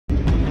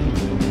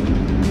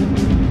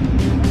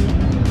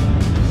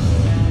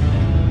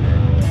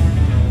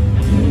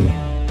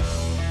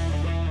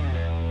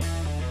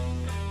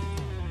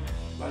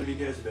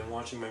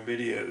watching my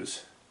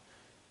videos.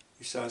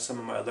 You saw some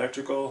of my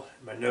electrical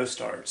and my no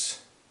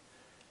starts.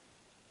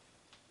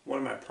 One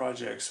of my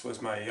projects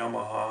was my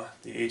Yamaha,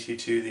 the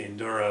AT2, the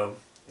Enduro,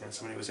 and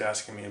somebody was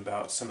asking me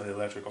about some of the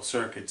electrical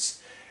circuits,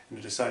 and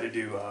I decided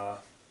to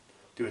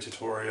do a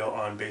tutorial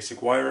on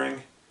basic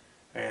wiring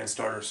and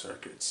starter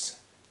circuits.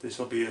 This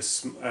will be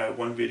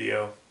one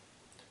video.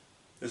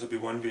 This will be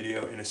one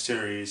video in a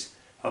series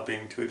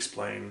helping to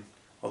explain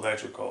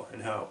electrical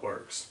and how it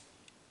works.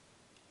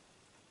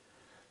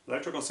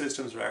 Electrical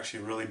systems are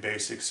actually really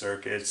basic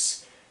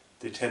circuits.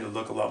 They tend to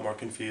look a lot more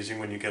confusing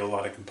when you get a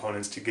lot of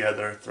components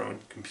together, throwing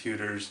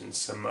computers and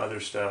some other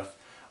stuff.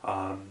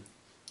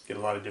 Get a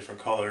lot of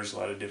different colors, a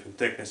lot of different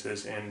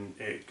thicknesses, and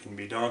it can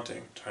be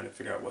daunting trying to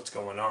figure out what's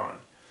going on.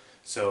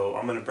 So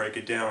I'm going to break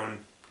it down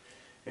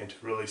into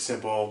really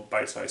simple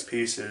bite-sized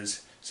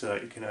pieces so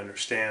that you can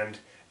understand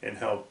and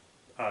help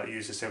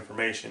use this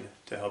information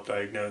to help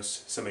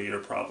diagnose some of your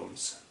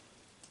problems.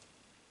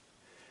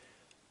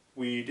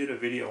 We did a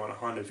video on a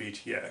Honda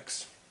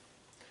VTX,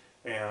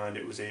 and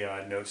it was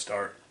a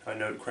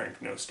no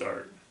crank no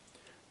start.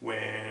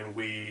 When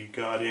we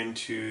got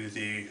into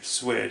the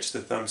switch, the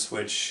thumb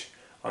switch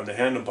on the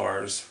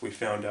handlebars, we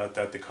found out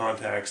that the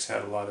contacts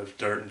had a lot of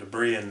dirt and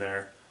debris in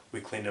there. We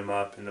cleaned them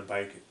up and the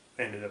bike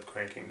ended up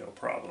cranking no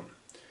problem.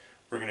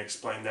 We're going to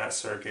explain that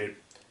circuit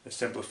in a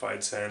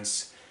simplified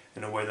sense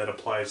in a way that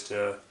applies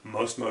to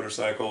most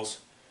motorcycles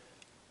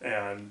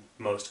and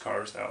most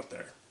cars out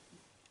there.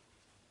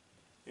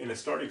 In a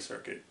starting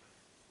circuit,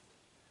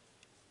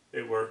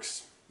 it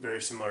works very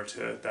similar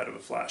to that of a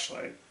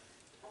flashlight.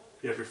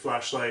 You have your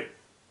flashlight,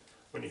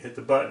 when you hit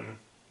the button,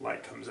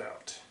 light comes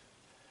out.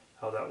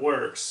 How that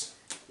works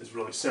is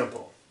really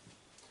simple.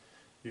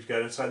 You've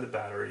got inside the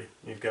battery,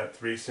 you've got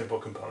three simple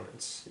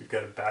components. You've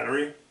got a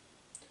battery,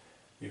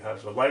 you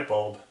have a light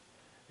bulb,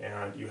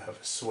 and you have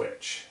a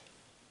switch.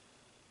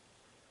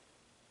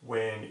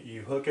 When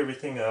you hook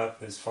everything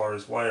up as far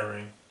as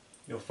wiring,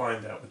 you'll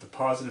find that with the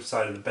positive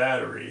side of the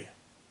battery,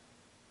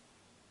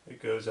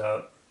 it goes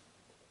up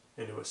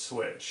into a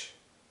switch.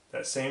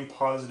 That same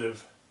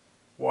positive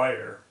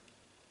wire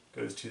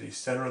goes to the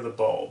center of the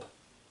bulb,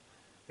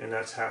 and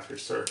that's half your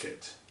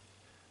circuit.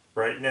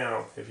 Right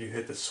now, if you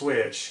hit the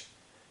switch,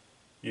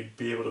 you'd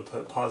be able to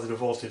put positive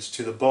voltage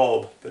to the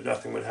bulb, but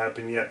nothing would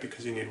happen yet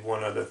because you need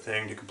one other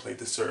thing to complete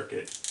the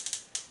circuit,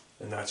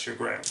 and that's your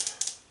ground.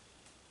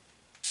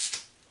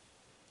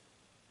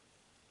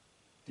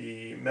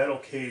 The metal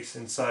case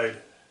inside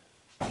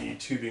the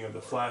tubing of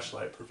the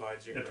flashlight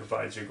provides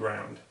your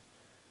ground.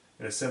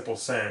 In a simple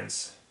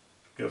sense,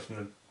 go from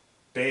the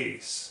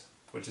base,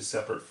 which is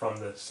separate from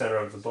the center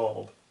of the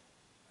bulb,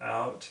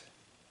 out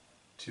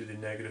to the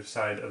negative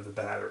side of the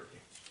battery.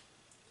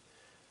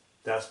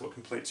 That's what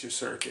completes your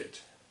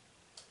circuit.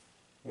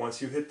 Once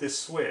you hit this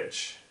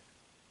switch,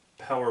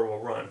 power will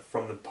run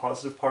from the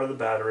positive part of the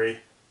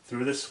battery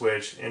through the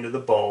switch into the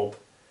bulb.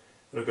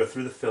 It'll go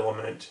through the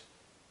filament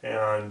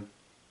and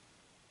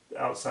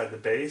outside the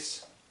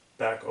base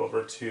back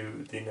over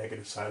to the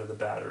negative side of the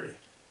battery.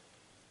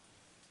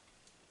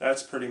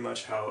 That's pretty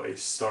much how a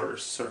starter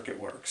circuit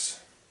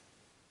works.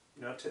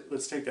 Now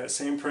let's take that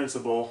same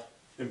principle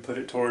and put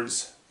it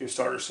towards your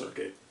starter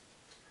circuit.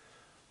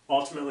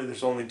 Ultimately,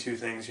 there's only two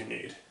things you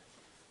need.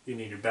 You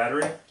need your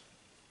battery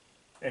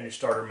and your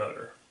starter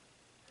motor.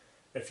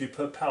 If you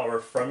put power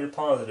from your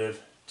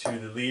positive to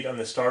the lead on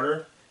the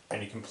starter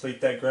and you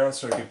complete that ground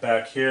circuit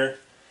back here,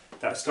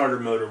 that starter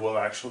motor will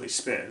actually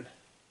spin.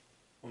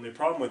 Only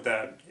problem with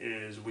that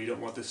is we don't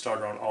want the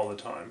starter on all the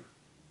time.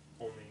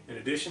 In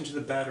addition to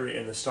the battery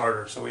and the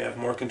starter, so we have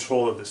more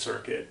control of the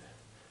circuit,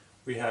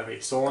 we have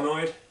a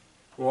solenoid.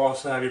 We'll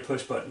also have your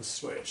push button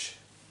switch.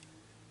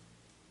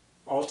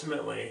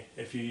 Ultimately,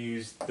 if you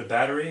use the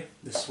battery,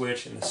 the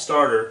switch, and the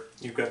starter,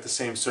 you've got the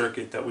same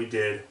circuit that we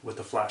did with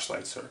the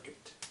flashlight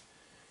circuit.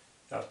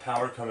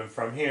 Power coming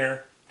from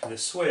here to the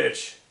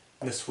switch,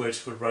 and the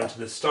switch would run to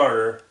the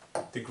starter.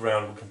 The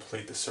ground would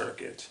complete the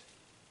circuit.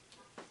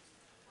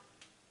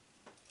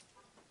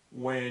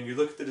 When you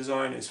look at the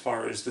design as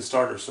far as the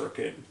starter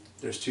circuit,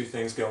 there's two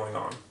things going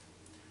on.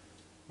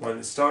 With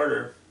the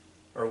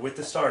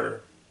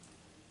starter,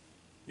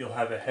 you'll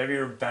have a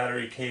heavier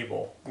battery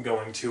cable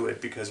going to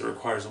it because it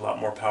requires a lot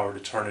more power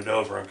to turn it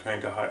over and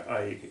crank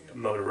a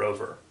motor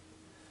over.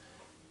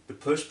 The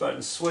push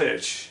button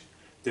switch,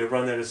 they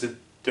run that as a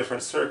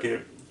different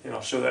circuit, and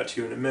I'll show that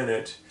to you in a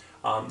minute.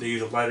 They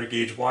use a lighter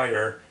gauge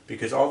wire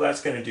because all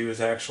that's going to do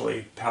is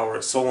actually power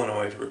a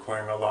solenoid,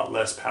 requiring a lot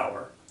less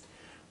power.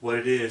 What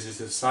it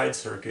is a side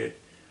circuit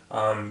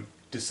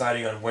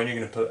deciding on when you're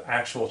going to put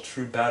actual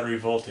true battery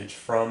voltage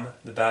from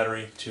the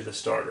battery to the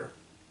starter.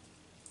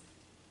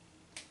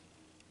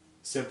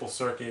 Simple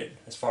circuit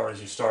as far as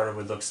your starter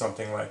would look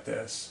something like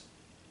this.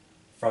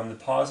 From the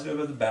positive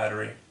of the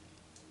battery,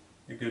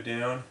 you go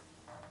down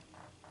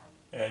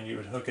and you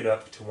would hook it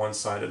up to one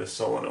side of the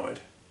solenoid.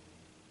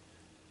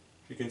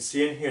 You can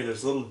see in here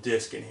there's a little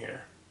disc in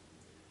here.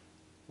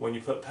 When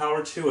you put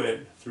power to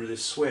it through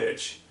this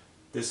switch,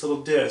 this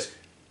little disc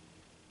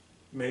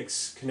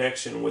makes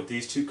connection with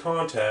these two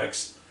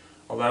contacts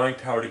allowing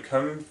power to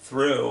come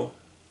through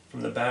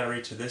from the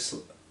battery to this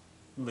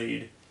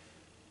lead,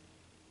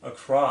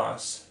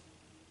 across,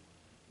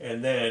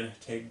 and then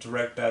take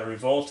direct battery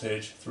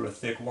voltage through a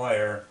thick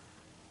wire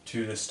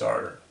to the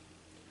starter.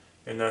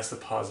 And that's the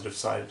positive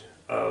side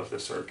of the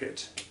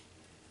circuit.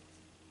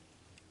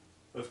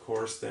 Of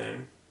course,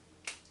 then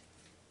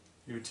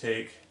you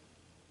take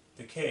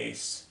the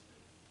case,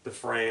 the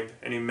frame,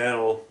 any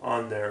metal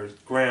on there,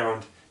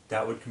 ground,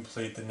 that would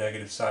complete the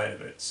negative side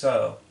of it.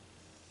 So,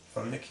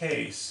 from the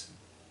case,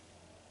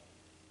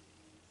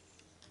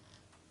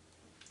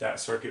 that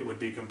circuit would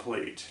be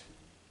complete.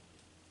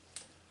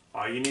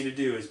 All you need to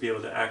do is be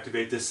able to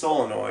activate this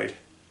solenoid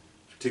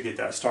to get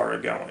that starter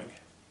going.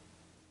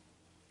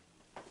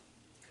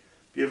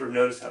 If you ever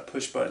notice that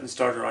push button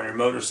starter on your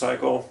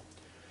motorcycle,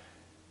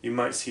 you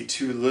might see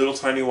two little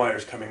tiny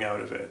wires coming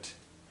out of it.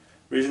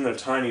 The reason they're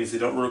tiny is they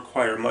don't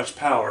require much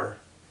power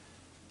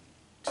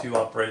to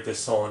operate this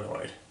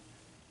solenoid.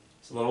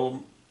 It's a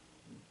little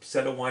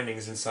set of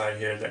windings inside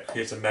here that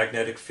creates a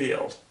magnetic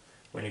field.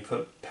 When you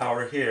put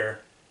power here,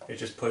 it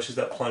just pushes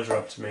that plunger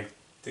up to make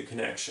the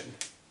connection.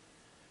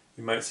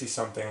 You might see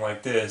something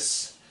like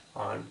this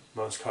on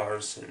most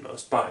cars and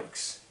most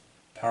bikes.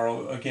 Power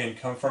will again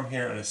come from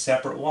here on a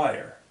separate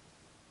wire.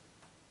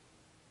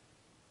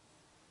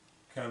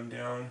 Come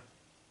down,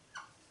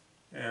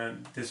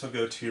 and this will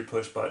go to your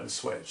push button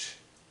switch.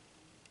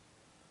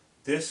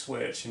 This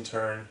switch in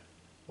turn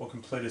will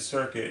complete a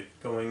circuit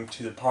going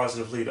to the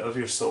positive lead of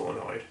your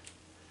solenoid,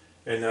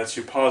 and that's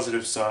your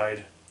positive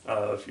side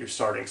of your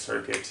starting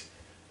circuit,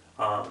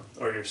 or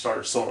your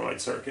starter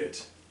solenoid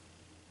circuit.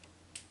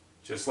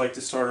 Just like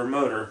the starter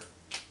motor,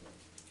 the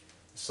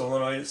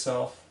solenoid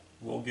itself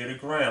will get a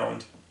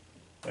ground.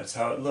 That's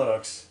how it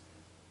looks.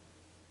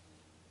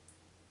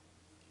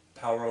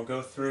 Power will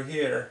go through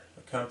here,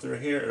 it'll come through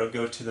here, it'll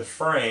go to the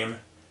frame,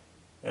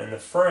 and the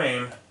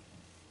frame,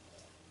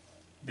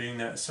 being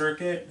that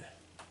circuit,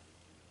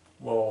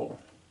 the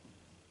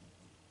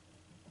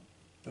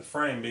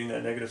frame being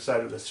that negative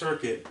side of the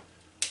circuit,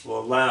 will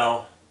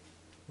allow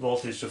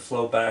voltage to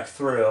flow back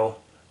through,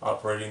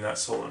 operating that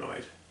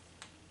solenoid.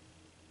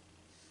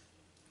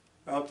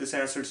 I hope this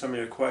answered some of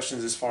your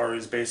questions as far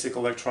as basic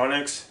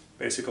electronics,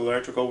 basic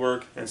electrical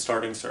work, and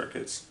starting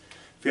circuits.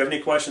 If you have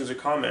any questions or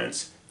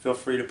comments, feel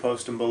free to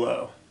post them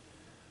below.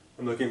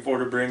 I'm looking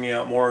forward to bringing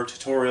out more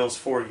tutorials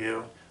for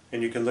you,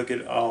 and you can look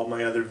at all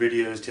my other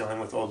videos dealing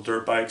with old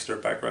dirt bikes,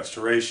 dirt bike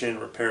restoration,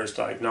 repairs,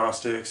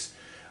 diagnostics.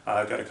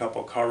 I've got a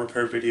couple car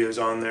repair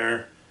videos on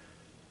there.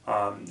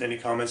 Any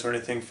comments or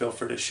anything, feel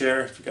free to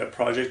share. If you've got a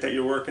project that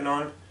you're working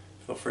on,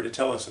 feel free to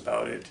tell us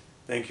about it.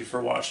 Thank you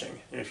for watching.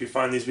 And if you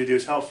find these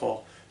videos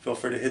helpful, feel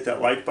free to hit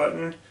that like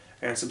button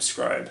and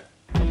subscribe.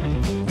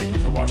 Thank you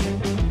for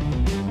watching.